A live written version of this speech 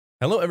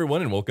Hello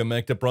everyone and welcome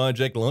back to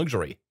Project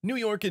Luxury. New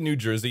York and New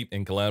Jersey,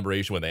 in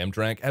collaboration with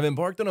Amtrak, have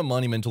embarked on a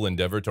monumental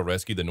endeavor to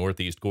rescue the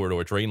Northeast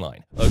Corridor train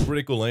line, a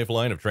critical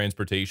lifeline of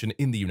transportation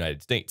in the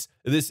United States.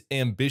 This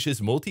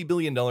ambitious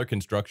multi-billion-dollar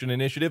construction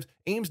initiative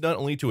aims not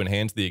only to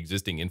enhance the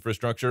existing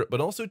infrastructure, but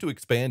also to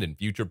expand and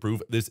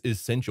future-proof this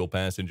essential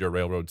passenger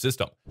railroad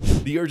system.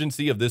 The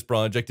urgency of this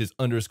project is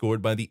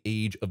underscored by the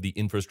age of the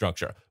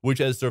infrastructure, which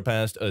has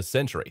surpassed a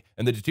century,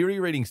 and the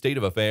deteriorating state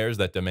of affairs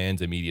that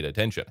demands immediate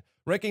attention.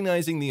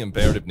 Recognizing the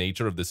imperative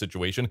nature of the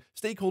situation,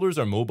 stakeholders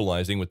are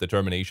mobilizing with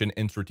determination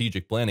and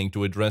strategic planning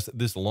to address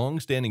this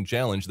long-standing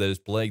challenge that has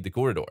plagued the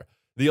corridor.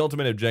 The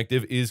ultimate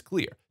objective is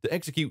clear: to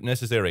execute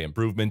necessary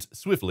improvements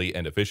swiftly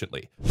and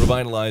efficiently,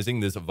 revitalizing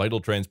this vital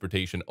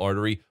transportation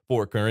artery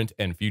for current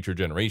and future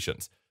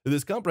generations.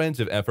 This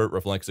comprehensive effort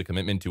reflects a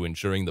commitment to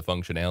ensuring the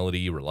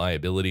functionality,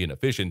 reliability, and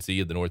efficiency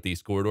of the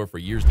Northeast Corridor for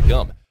years to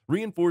come,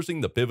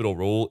 reinforcing the pivotal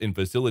role in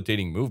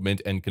facilitating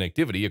movement and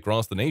connectivity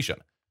across the nation.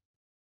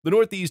 The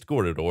Northeast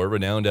Corridor,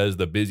 renowned as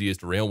the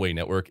busiest railway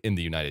network in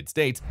the United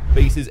States,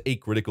 faces a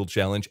critical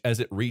challenge as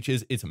it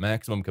reaches its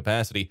maximum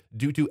capacity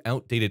due to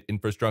outdated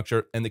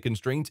infrastructure and the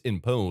constraints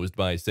imposed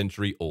by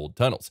century-old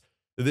tunnels.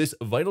 This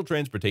vital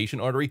transportation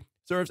artery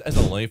serves as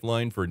a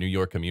lifeline for New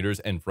York commuters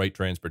and freight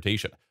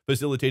transportation,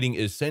 facilitating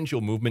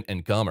essential movement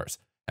and commerce.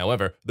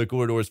 However, the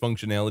corridor's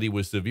functionality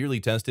was severely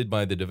tested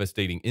by the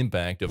devastating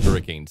impact of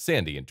Hurricane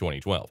Sandy in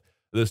 2012.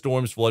 The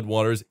storm's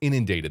floodwaters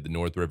inundated the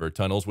North River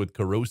tunnels with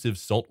corrosive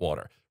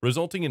saltwater,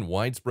 resulting in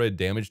widespread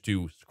damage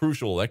to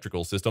crucial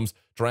electrical systems,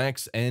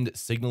 tracks, and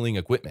signaling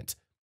equipment.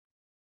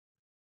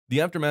 The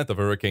aftermath of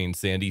Hurricane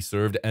Sandy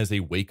served as a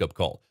wake-up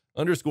call,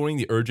 underscoring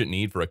the urgent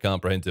need for a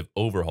comprehensive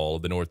overhaul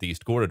of the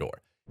Northeast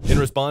Corridor. In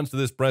response to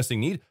this pressing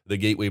need, the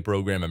Gateway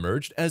Program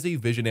emerged as a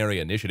visionary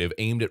initiative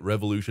aimed at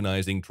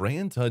revolutionizing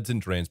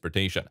trans-Hudson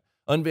transportation.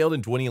 Unveiled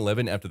in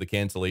 2011 after the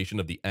cancellation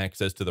of the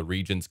Access to the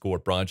Region's Core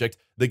project,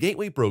 the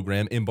Gateway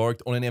Program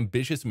embarked on an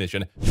ambitious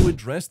mission to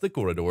address the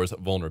corridor's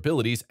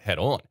vulnerabilities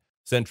head-on.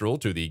 Central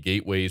to the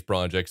Gateway's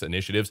project's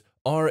initiatives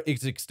are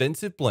its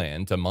extensive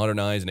plan to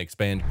modernize and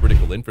expand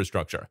critical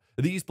infrastructure.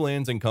 These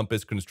plans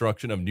encompass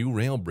construction of new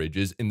rail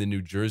bridges in the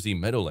New Jersey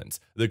Meadowlands,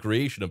 the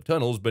creation of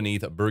tunnels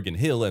beneath Bergen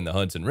Hill and the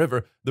Hudson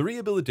River, the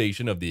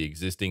rehabilitation of the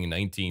existing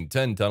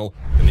 1910 tunnel,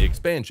 and the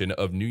expansion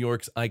of New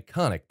York's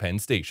iconic Penn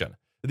Station.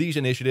 These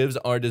initiatives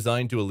are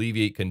designed to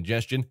alleviate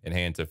congestion,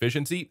 enhance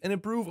efficiency, and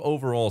improve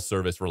overall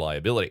service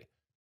reliability.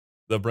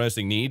 The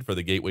pressing need for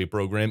the Gateway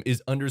Program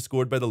is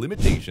underscored by the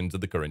limitations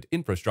of the current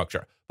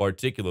infrastructure,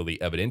 particularly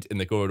evident in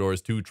the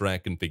corridor's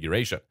two-track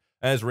configuration.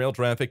 As rail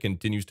traffic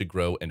continues to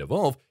grow and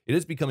evolve, it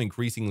has become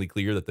increasingly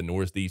clear that the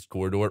Northeast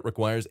Corridor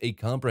requires a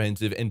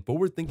comprehensive and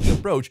forward-thinking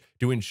approach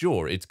to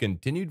ensure its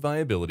continued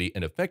viability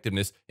and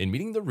effectiveness in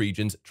meeting the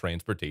region's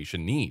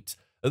transportation needs.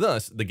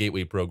 Thus, the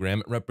Gateway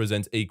Program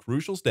represents a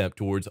crucial step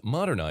towards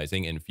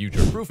modernizing and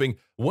future-proofing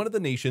one of the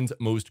nation's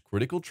most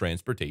critical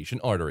transportation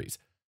arteries.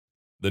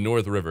 The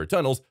North River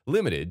tunnels,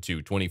 limited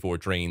to 24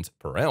 trains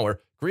per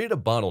hour, create a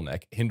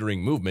bottleneck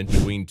hindering movement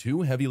between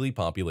two heavily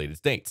populated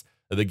states.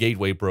 The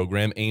Gateway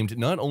Program aimed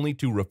not only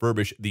to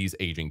refurbish these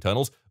aging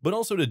tunnels, but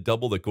also to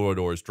double the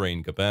corridor's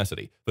train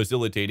capacity,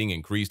 facilitating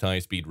increased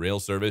high-speed rail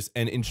service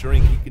and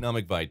ensuring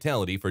economic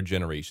vitality for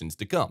generations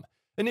to come.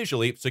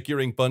 Initially,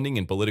 securing funding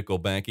and political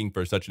backing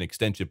for such an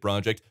extensive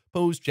project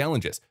posed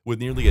challenges, with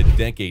nearly a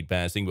decade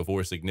passing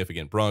before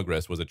significant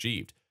progress was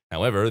achieved.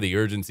 However, the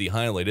urgency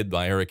highlighted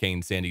by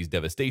Hurricane Sandy's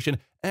devastation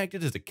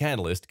acted as a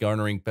catalyst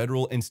garnering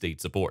federal and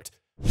state support.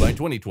 By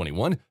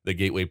 2021, the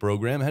Gateway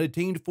Program had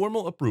attained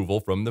formal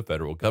approval from the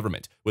federal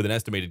government, with an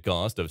estimated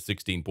cost of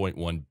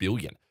 $16.1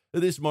 billion.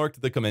 This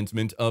marked the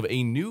commencement of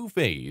a new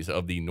phase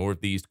of the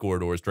Northeast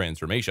Corridor's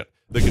transformation.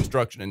 The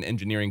construction and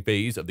engineering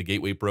phase of the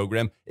Gateway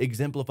Program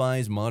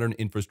exemplifies modern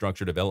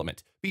infrastructure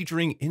development,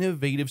 featuring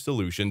innovative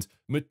solutions,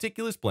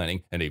 meticulous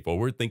planning, and a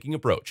forward-thinking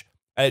approach.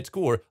 At its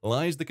core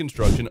lies the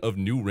construction of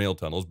new rail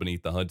tunnels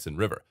beneath the Hudson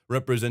River,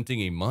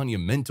 representing a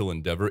monumental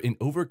endeavor in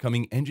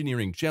overcoming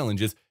engineering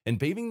challenges and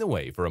paving the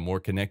way for a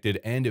more connected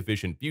and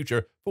efficient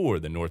future for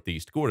the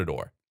Northeast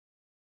Corridor.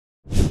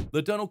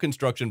 The tunnel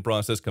construction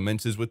process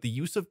commences with the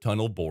use of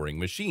tunnel boring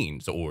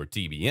machines, or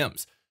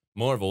TBMs,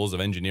 marvels of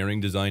engineering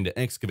designed to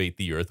excavate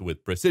the earth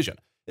with precision.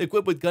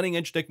 Equipped with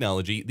cutting-edge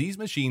technology, these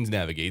machines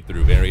navigate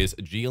through various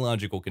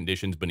geological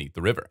conditions beneath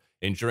the river,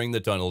 ensuring the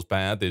tunnel's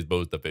path is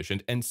both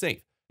efficient and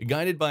safe.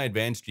 Guided by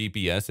advanced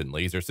GPS and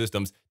laser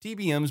systems,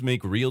 TBMs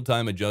make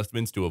real-time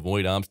adjustments to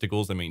avoid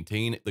obstacles and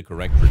maintain the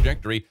correct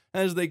trajectory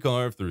as they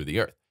carve through the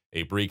earth.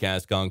 A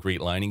precast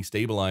concrete lining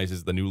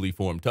stabilizes the newly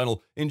formed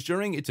tunnel,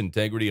 ensuring its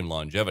integrity and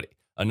longevity.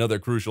 Another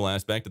crucial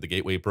aspect of the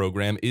Gateway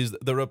Program is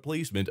the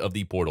replacement of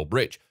the Portal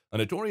Bridge, a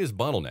notorious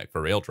bottleneck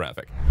for rail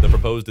traffic. The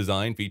proposed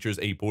design features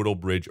a Portal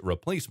Bridge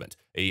replacement,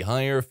 a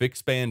higher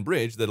fixed-span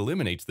bridge that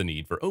eliminates the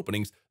need for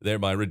openings,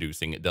 thereby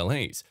reducing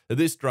delays.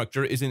 This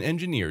structure is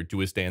engineered to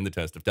withstand the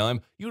test of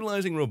time,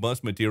 utilizing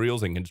robust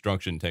materials and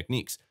construction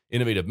techniques.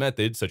 Innovative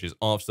methods such as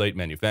off-site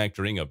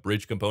manufacturing of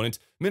bridge components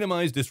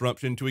minimize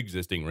disruption to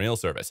existing rail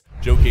service,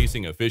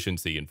 showcasing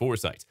efficiency and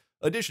foresight.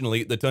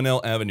 Additionally, the Tunnel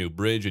Avenue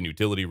Bridge and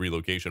Utility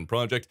Relocation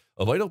Project,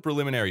 a vital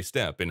preliminary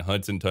step in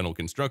Hudson Tunnel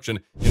construction,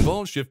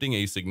 involves shifting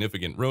a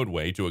significant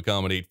roadway to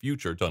accommodate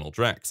future tunnel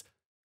tracks.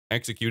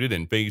 Executed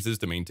in phases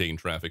to maintain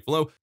traffic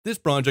flow, this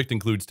project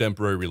includes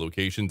temporary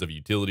relocations of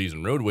utilities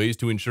and roadways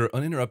to ensure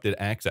uninterrupted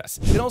access.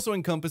 It also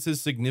encompasses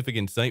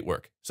significant site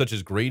work, such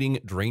as grading,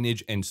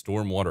 drainage, and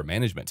stormwater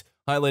management,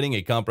 highlighting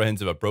a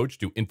comprehensive approach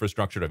to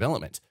infrastructure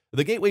development.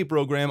 The Gateway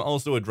program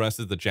also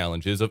addresses the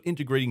challenges of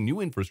integrating new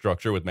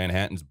infrastructure with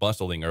Manhattan's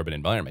bustling urban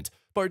environment,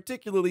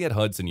 particularly at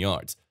Hudson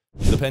Yards.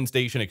 The Penn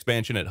Station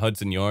expansion at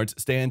Hudson Yards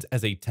stands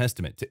as a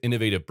testament to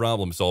innovative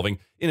problem solving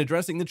in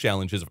addressing the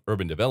challenges of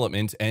urban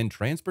development and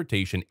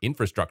transportation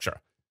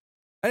infrastructure.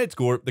 At its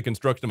core, the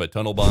construction of a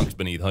tunnel box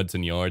beneath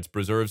Hudson Yards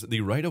preserves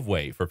the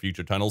right-of-way for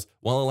future tunnels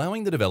while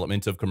allowing the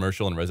development of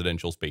commercial and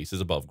residential spaces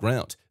above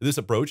ground. This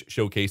approach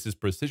showcases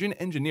precision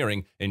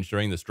engineering,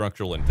 ensuring the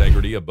structural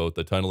integrity of both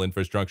the tunnel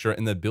infrastructure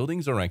and the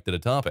buildings erected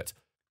atop it.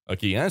 A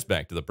key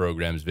aspect of the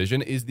program's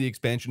vision is the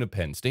expansion of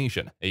Penn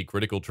Station, a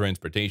critical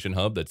transportation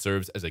hub that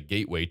serves as a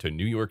gateway to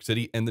New York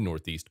City and the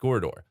Northeast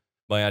Corridor.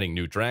 By adding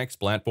new tracks,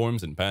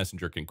 platforms, and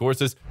passenger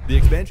concourses, the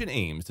expansion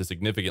aims to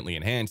significantly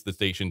enhance the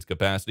station's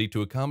capacity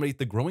to accommodate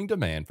the growing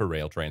demand for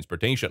rail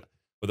transportation.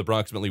 With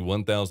approximately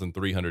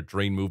 1,300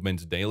 train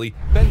movements daily,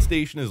 Penn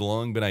Station has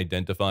long been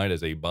identified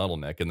as a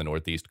bottleneck in the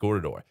Northeast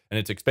Corridor, and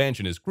its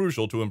expansion is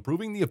crucial to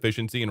improving the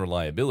efficiency and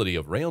reliability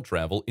of rail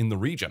travel in the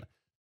region.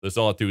 The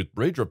Sawtooth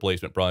Bridge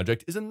Replacement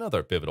Project is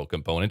another pivotal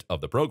component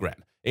of the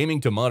program,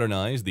 aiming to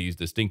modernize these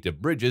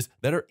distinctive bridges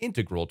that are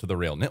integral to the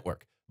rail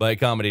network. By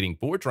accommodating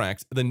 4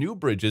 tracks, the new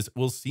bridges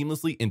will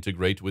seamlessly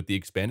integrate with the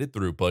expanded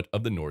throughput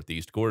of the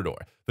Northeast Corridor,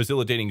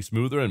 facilitating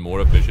smoother and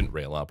more efficient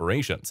rail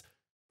operations.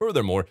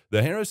 Furthermore,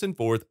 the Harrison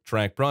Fourth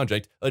Track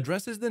Project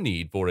addresses the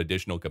need for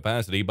additional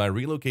capacity by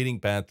relocating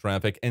path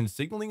traffic and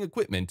signaling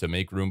equipment to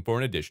make room for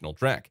an additional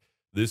track.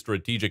 This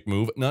strategic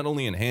move not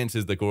only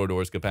enhances the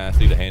corridor's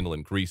capacity to handle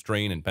increased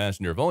train and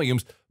passenger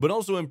volumes, but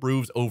also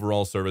improves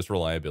overall service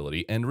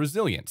reliability and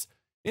resilience.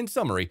 In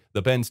summary,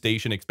 the Penn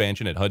Station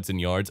expansion at Hudson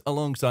Yards,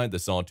 alongside the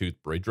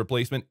Sawtooth Bridge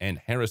Replacement and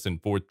Harrison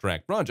Fourth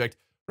Track Project,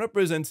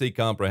 represents a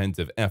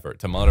comprehensive effort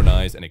to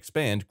modernize and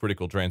expand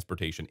critical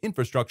transportation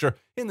infrastructure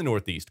in the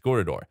Northeast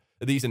Corridor.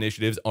 These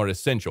initiatives are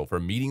essential for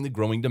meeting the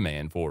growing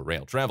demand for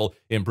rail travel,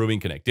 improving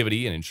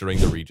connectivity, and ensuring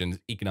the region's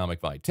economic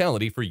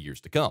vitality for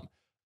years to come.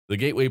 The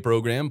Gateway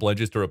program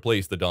pledges to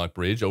replace the dock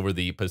bridge over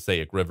the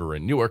Passaic River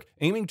in Newark,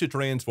 aiming to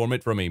transform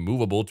it from a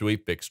movable to a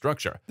fixed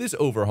structure. This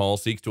overhaul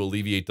seeks to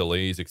alleviate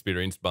delays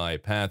experienced by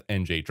PATH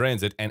NJ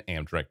Transit and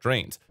Amtrak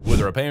trains, with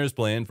repairs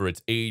planned for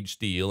its aged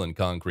steel and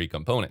concrete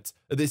components.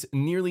 This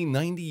nearly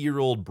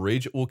 90-year-old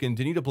bridge will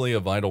continue to play a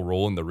vital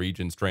role in the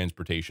region's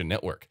transportation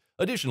network.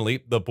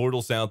 Additionally, the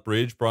Portal South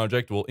Bridge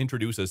project will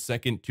introduce a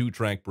second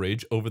 2-track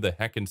bridge over the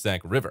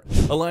Hackensack River,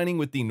 aligning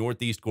with the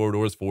Northeast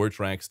Corridor's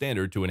 4-track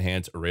standard to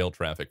enhance rail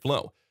traffic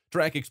flow.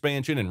 Track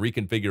expansion and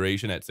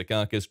reconfiguration at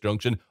Secaucus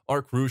Junction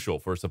are crucial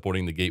for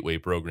supporting the Gateway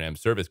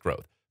program's service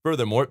growth.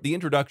 Furthermore, the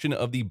introduction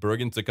of the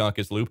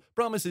Bergen-Secaucus Loop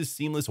promises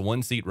seamless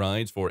one-seat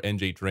rides for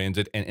NJ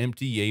Transit and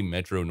MTA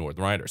Metro North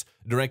riders,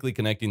 directly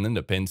connecting them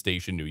to Penn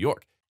Station, New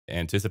York.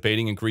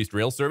 Anticipating increased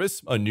rail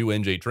service, a new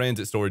NJ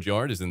Transit storage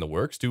yard is in the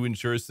works to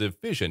ensure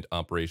sufficient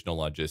operational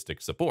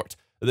logistics support.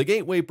 The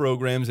Gateway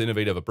program's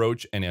innovative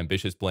approach and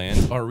ambitious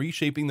plans are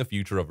reshaping the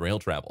future of rail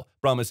travel,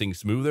 promising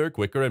smoother,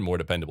 quicker, and more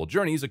dependable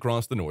journeys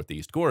across the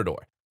Northeast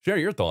Corridor. Share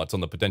your thoughts on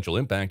the potential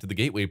impact of the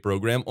Gateway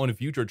program on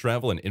future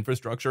travel and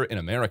infrastructure in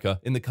America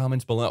in the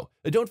comments below.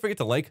 And don't forget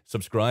to like,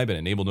 subscribe, and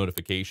enable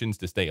notifications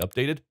to stay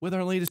updated with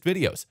our latest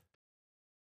videos.